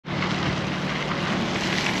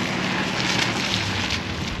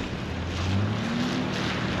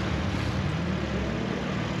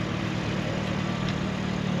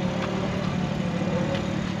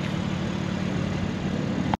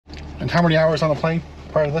how many hours on the plane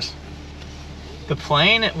prior to this? The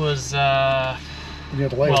plane, it was, You had the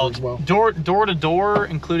layover as well. door to door,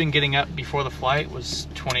 including getting up before the flight, was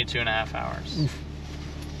 22.5 hours. Oof.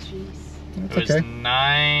 Jeez. That's It was okay.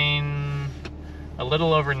 9, a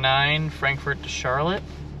little over 9, Frankfurt to Charlotte,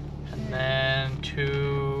 and then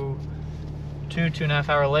 2.5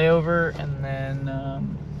 hour layover, and then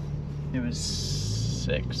it was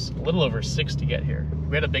 6, a little over 6 to get here.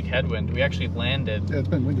 We had a big headwind. We actually landed. Yeah, it's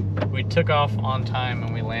been windy. We took off on time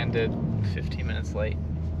and we landed 15 minutes late.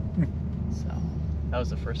 So that was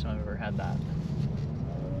the first time I've ever had that.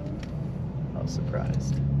 I was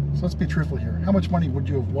surprised. So let's be truthful here. How much money would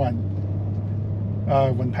you have won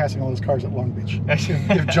when passing all those cars at Long Beach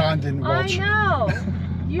if John didn't welch? I know.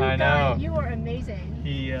 I know. You are amazing.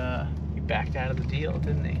 He backed out of the deal,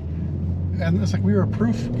 didn't he? And it's like we were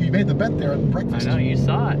proof. He made the bet there at breakfast. I know, you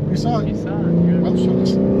saw it. You saw it. You saw it. I'll show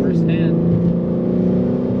this. Firsthand.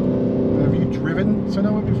 Have you driven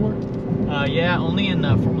Sonoma before? Yeah, only in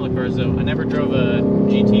Formula cars though. I never drove a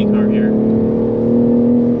GT car here,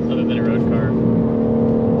 other than a road car.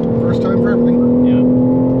 First time for everything. Yeah.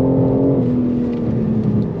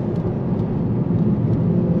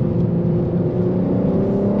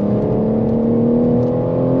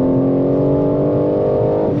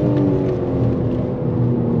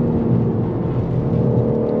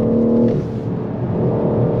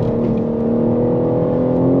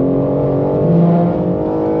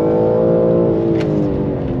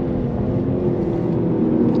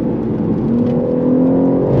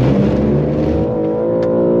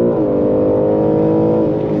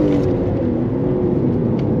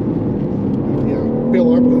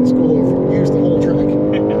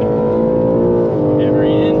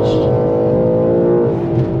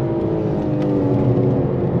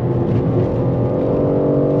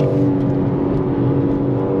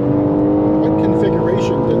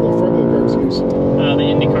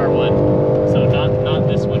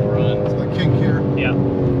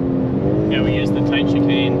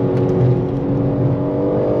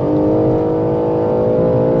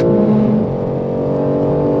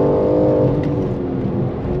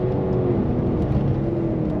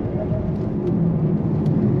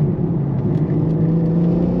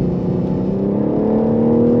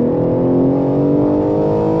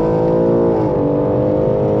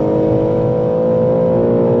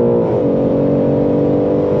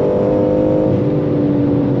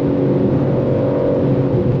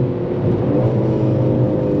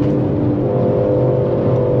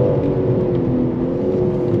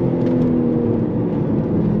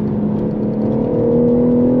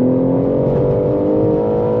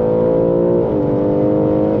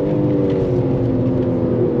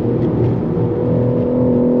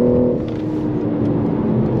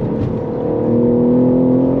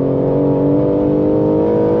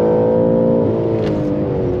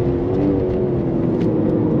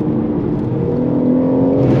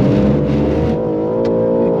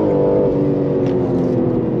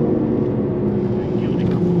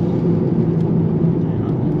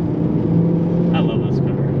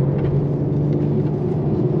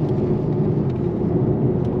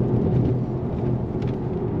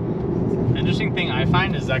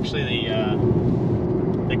 Actually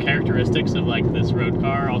the characteristics of like this road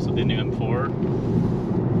car, also the new M4,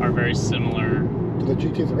 are very similar to the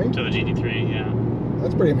GT3? To the GT3, yeah.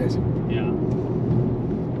 That's pretty amazing. Yeah.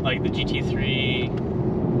 Like the GT3,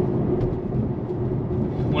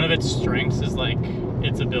 one of its strengths is like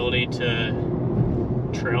its ability to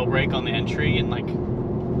trail brake on the entry and like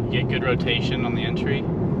get good rotation on the entry,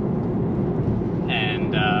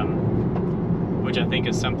 and which I think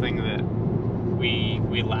is something that we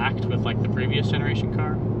lacked with like the previous generation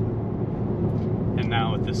car. And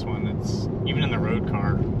now with this one, it's even in the road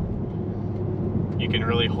car, you can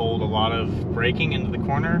really hold a lot of braking into the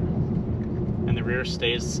corner, and the rear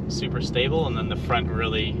stays super stable, and then the front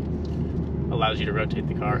really allows you to rotate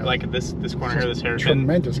the car. Like this corner here, this hairpin.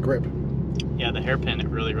 Tremendous grip. Yeah, the hairpin, it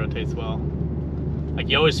really rotates well. Like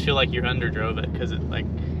you always feel like you underdrove it because it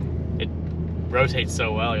rotates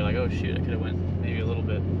so well. You're like, oh shoot, I could have went maybe a little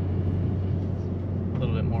bit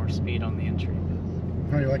more speed on the entry.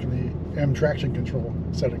 How are you liking the M traction control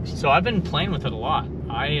settings? So I've been playing with it a lot.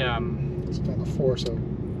 It's on the 4, so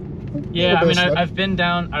yeah. I mean, I've been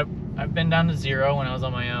down to 0 when I was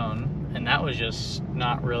on my own, and that was just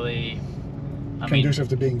not really conducive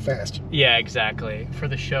to being fast. Yeah, exactly. For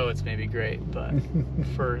the show, it's maybe great, but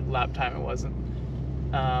for lap time, it wasn't.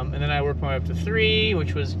 And then I worked my way up to 3,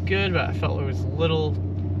 which was good, but I felt it was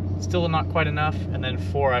still not quite enough. And then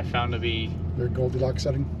 4, I found to be your Goldilocks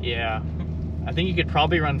setting. Yeah, I think you could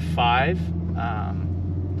probably run 5,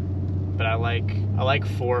 but I like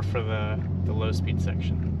 4 for the low speed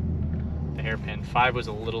section. The hairpin. 5 was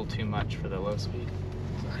a little too much for the low speed.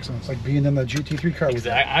 Excellent. It's like being in the GT3 car.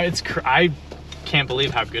 Exactly. I can't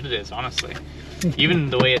believe how good it is, honestly. Even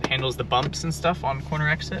the way it handles the bumps and stuff on corner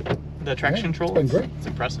exit, the traction control. It's been great. It's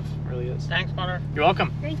impressive. It really is. Thanks, Connor. You're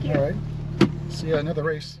welcome. Thank you. All right. See you at another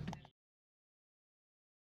race.